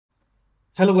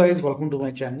Hello guys, welcome to my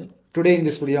channel. Today in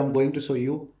this video I'm going to show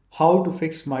you how to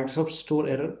fix Microsoft Store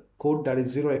error code that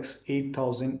is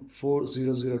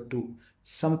 0x80004002.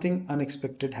 Something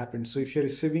unexpected happened. So if you're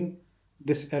receiving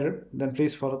this error, then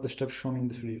please follow the steps shown in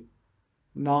this video.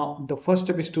 Now the first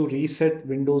step is to reset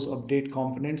Windows Update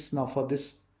components. Now for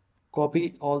this,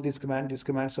 copy all these commands. These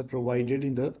commands are provided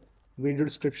in the video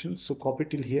description. So copy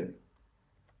till here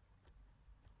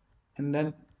and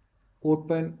then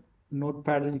open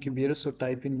notepad in computer. So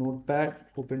type in notepad,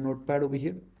 open notepad over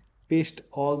here, paste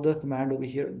all the command over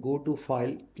here, go to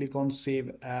file, click on save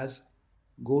as,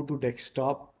 go to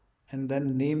desktop and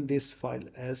then name this file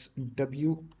as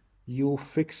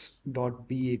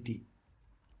wufix.bat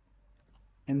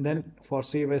and then for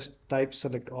save as type,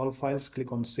 select all files,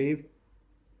 click on save.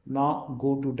 Now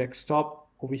go to desktop.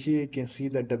 Over here you can see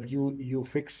the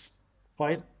wufix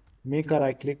file. Make a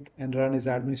right click and run as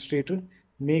administrator.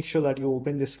 Make sure that you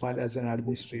open this file as an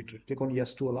administrator. Click on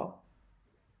yes to allow.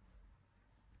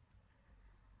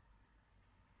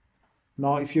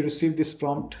 Now if you receive this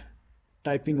prompt,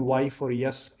 type in Y for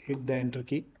yes, hit the enter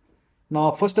key. Now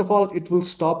first of all, it will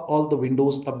stop all the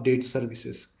Windows Update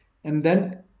services and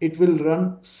then it will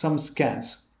run some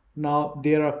scans. Now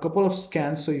there are a couple of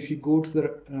scans, so if you go to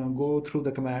the go through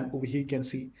the command over here, you can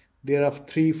see there are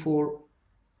 3-4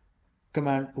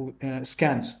 command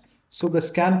scans. So the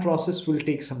scan process will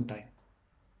take some time.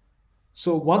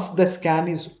 So once the scan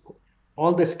is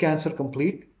all the scans are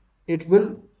complete, it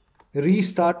will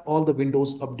restart all the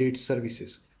Windows Update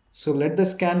services. So let the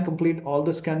scan complete, all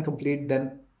the scan complete,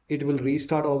 then it will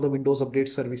restart all the Windows Update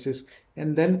services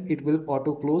and then it will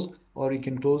auto close or you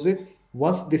can close it.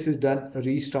 Once this is done,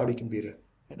 restart your computer.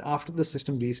 And after the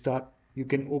system restart, you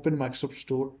can open Microsoft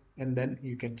Store and then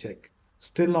you can check.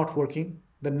 Still not working.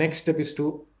 The next step is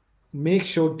to make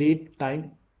sure date,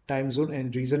 time zone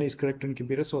and region is correct on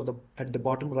computer. So at the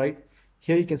bottom right,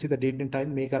 here you can see the date and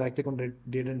time. Make a right click on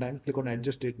date and time, click on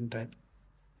adjust date and time.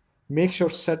 Make sure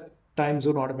set time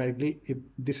zone automatically. If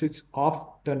this is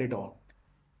off, turn it on.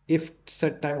 If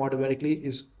set time automatically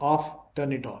is off,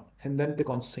 turn it on and then click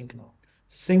on sync now.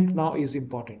 Sync now is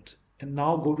important. And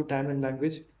now go to time and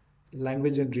language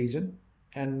and region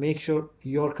and make sure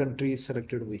your country is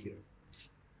selected over here.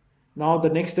 Now the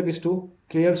next step is to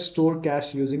clear store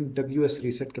cache using ws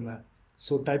reset command.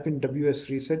 So type in ws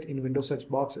reset in Windows search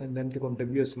box and then click on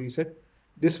ws reset.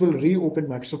 This will reopen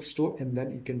Microsoft Store and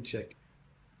then you can check.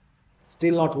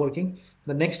 Still not working.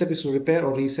 The next step is to repair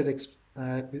or reset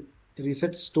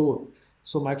store.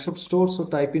 So Microsoft Store. So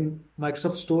type in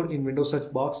Microsoft Store in Windows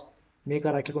search box. Make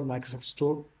a right click on Microsoft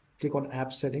Store. Click on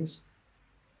App Settings.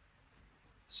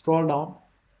 Scroll down.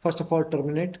 First of all,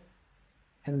 terminate,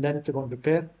 and then click on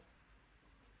repair.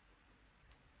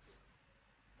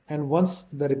 And once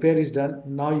the repair is done,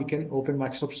 now you can open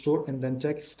Microsoft Store and then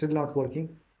check. Still not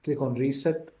working. Click on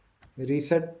reset.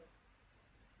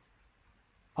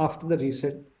 After the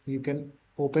reset, you can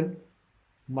open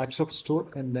Microsoft Store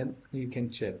and then you can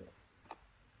check.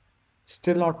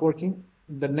 Still not working.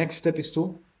 The next step is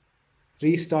to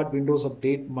restart Windows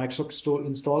Update, Microsoft Store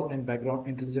install and background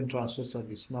intelligent transfer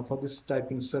service. Now for this,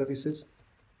 type in services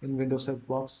in Windows search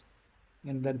box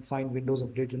and then find Windows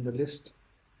Update in the list.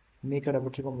 Make a double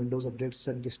click on Windows Update,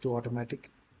 set this to automatic.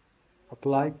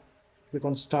 Apply, click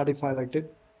on start if highlighted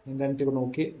and then click on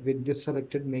OK. With this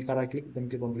selected, make a right click, then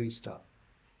click on restart.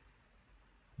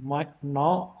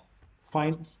 Now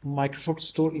find Microsoft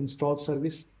Store install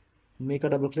service, make a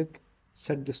double click,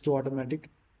 set this to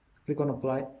automatic, click on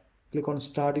apply, click on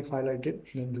start if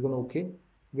highlighted, then click on OK.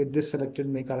 With this selected,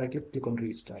 make a right click on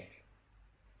restart.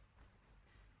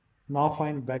 Now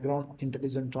find background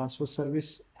intelligent transfer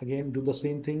service. Again, do the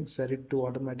same thing, set it to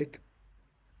automatic,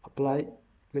 apply,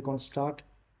 click on start.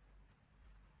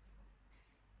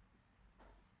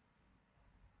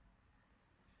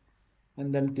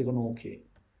 And then click on OK.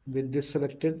 With this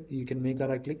selected, you can make a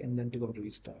right click and then click on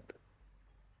restart.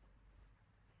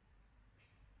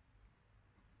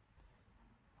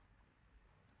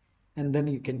 And then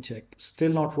you can check.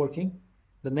 Still not working.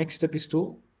 The next step is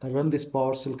to run this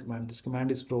PowerShell command. This command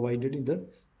is provided in the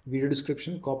video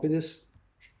description. Copy this,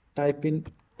 type in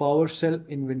PowerShell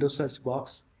in Windows search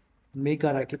box, make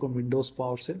a right click on Windows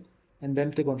PowerShell and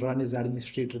then click on run as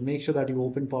administrator. Make sure that you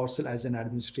open PowerShell as an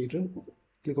administrator.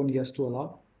 Click on yes to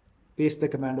allow. Paste the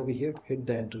command over here, hit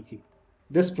the enter key.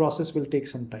 This process will take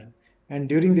some time. And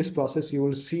during this process, you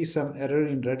will see some error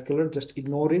in red color. Just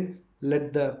ignore it.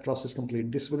 Let the process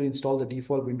complete. This will install the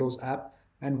default Windows app.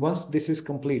 And once this is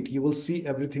complete, you will see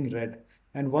everything red.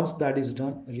 And once that is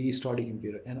done, restart your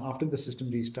computer. And after the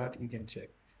system restart, you can check.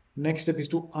 Next step is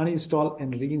to uninstall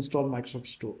and reinstall Microsoft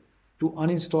Store. To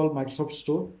uninstall Microsoft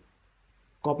Store,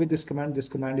 Copy this command. This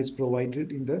command is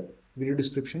provided in the video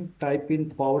description. Type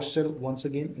in PowerShell once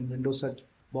again in Windows search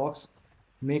box.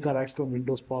 Make a right from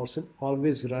Windows PowerShell.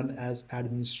 Always run as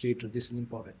administrator. This is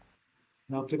important.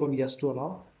 Now click on yes to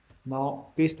allow.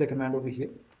 Now paste the command over here.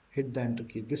 Hit the enter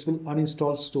key. This will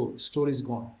uninstall store. Store is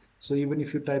gone. So even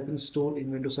if you type in store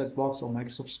in Windows search box or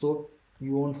Microsoft Store,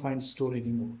 you won't find store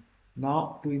anymore.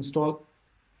 Now to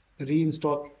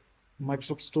reinstall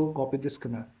Microsoft Store, copy this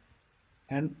command.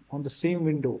 And on the same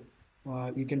window,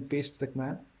 you can paste the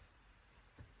command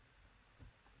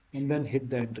and then hit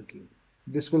the enter key.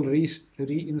 This will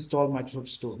reinstall Microsoft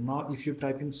Store. Now if you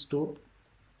type in store,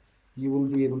 you will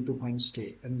be able to find store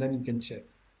and then you can check.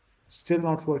 Still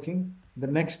not working. The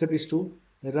next step is to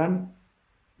run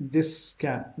this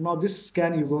scan. Now this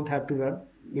scan you don't have to run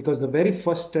because the very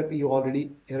first step you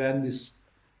already ran this.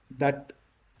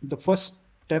 The first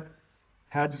step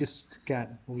had this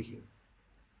scan over here.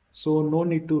 So no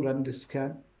need to run this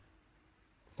scan.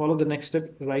 Follow the next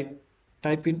step, right?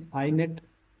 Type in inet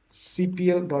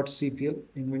cpl.cpl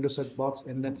in Windows search box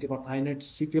and then click on inet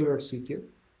cpl.cpl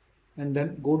and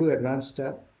then go to advanced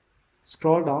tab.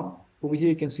 Scroll down. Over here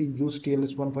you can see use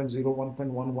TLS 1.0, 1.1,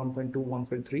 1.2,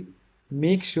 1.3.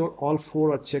 Make sure all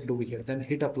 4 are checked over here. Then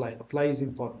hit apply. Apply is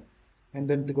important. And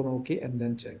then click on OK and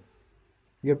then check.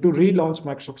 You have to relaunch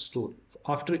Microsoft Store.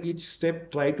 After each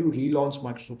step, try to relaunch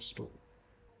Microsoft Store.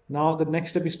 Now the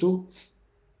next step is to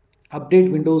update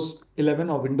Windows 11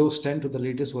 or Windows 10 to the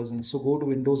latest version. So go to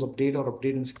Windows Update or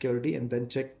Update in Security and then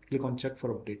click on check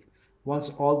for update. Once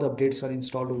all the updates are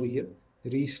installed over here,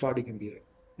 restart your computer.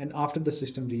 And after the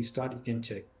system restart, you can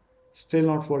check. Still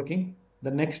not working.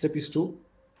 The next step is to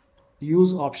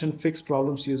use option fix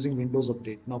problems using Windows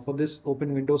Update. Now for this,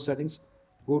 open Windows settings,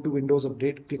 go to Windows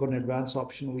Update, click on advanced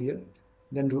option over here,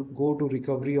 then go to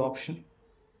recovery option,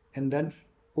 and then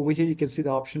over here you can see the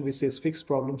option which says fix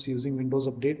problems using Windows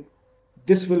Update.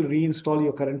 This will reinstall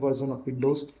your current version of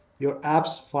Windows. Your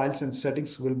apps, files and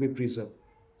settings will be preserved.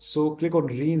 So click on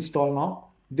reinstall now.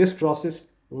 This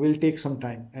process will take some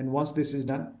time, and once this is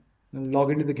done,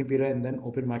 log into the computer and then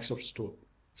open Microsoft Store.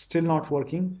 Still not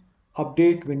working.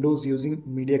 Update Windows using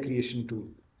media creation tool.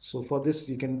 So for this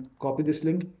you can copy this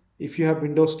link. If you have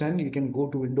Windows 10, you can go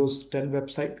to Windows 10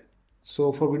 website.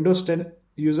 So for Windows 10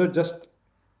 user, just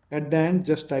at the end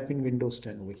just type in Windows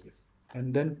 10 over here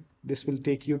and then this will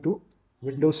take you to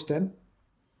Windows 10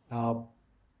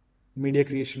 media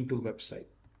creation tool website.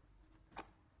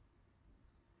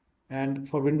 And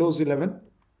for Windows 11,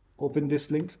 open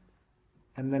this link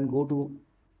and then go to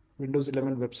Windows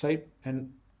 11 website,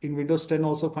 and in Windows 10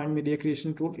 also find media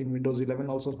creation tool, in Windows 11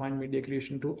 also find media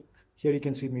creation tool. Here you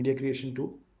can see media creation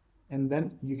tool and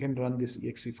then you can run this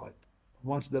exe file.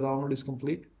 Once the download is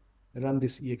complete, run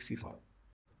this exe file.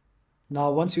 Now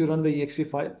once you run the exe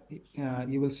file,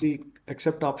 you will see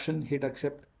accept option, hit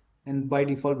accept, and by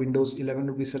default Windows 11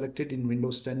 will be selected. In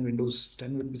Windows 10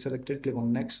 will be selected. Click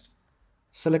on next,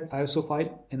 select ISO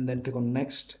file and then click on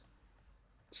next,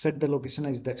 set the location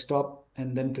as desktop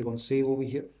and then click on save over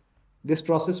here. This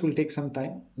process will take some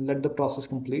time. Let the process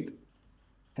complete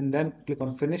and then click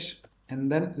on finish and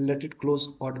then let it close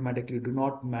automatically. Do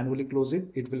not manually close it.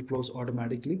 It will close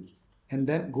automatically. And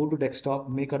then go to desktop,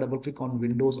 make a double click on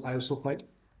Windows ISO file,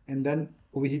 and then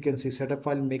over here you can see setup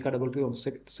file, make a double click on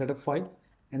setup file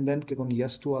and then click on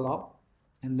yes to allow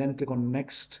and then click on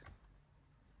next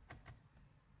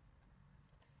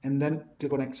and then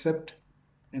click on accept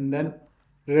and then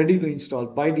ready to install.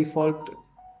 By default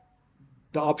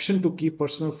the option to keep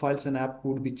personal files and app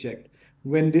would be checked.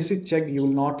 When this is checked, you will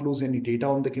not lose any data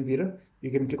on the computer.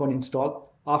 You can click on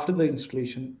install. After the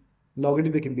installation, log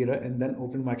into the computer and then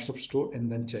open Microsoft Store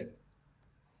and then check.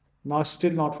 Now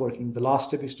still not working. The last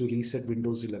step is to reset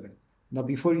Windows 11. Now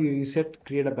before you reset,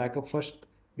 create a backup first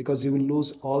because you will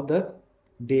lose all the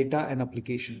data and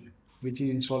application which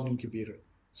is installed in computer.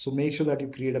 So make sure that you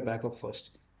create a backup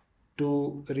first.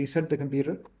 To reset the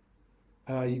computer,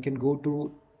 you can go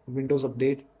to Windows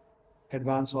Update,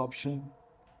 Advanced option,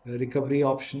 Recovery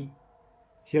option.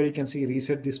 Here you can see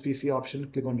reset this PC option.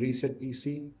 Click on reset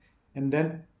PC and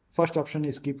then first option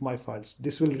is keep my files.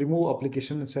 This will remove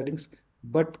application and settings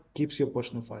but keeps your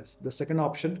personal files. The second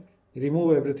option,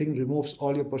 remove everything, removes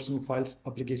all your personal files,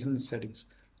 application and settings.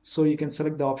 So you can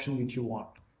select the option which you want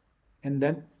and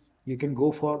then you can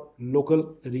go for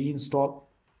local reinstall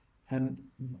and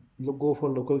go for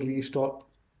local reinstall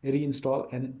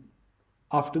and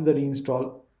after the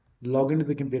reinstall log into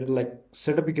the computer, like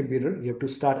set up your computer. You have to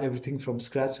start everything from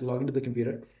scratch, log into the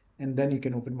computer and then you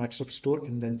can open Microsoft Store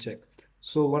and then check.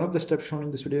 So one of the steps shown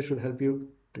in this video should help you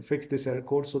to fix this error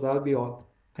code. So that'll be all.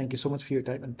 Thank you so much for your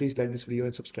time and please like this video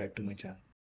and subscribe to my channel.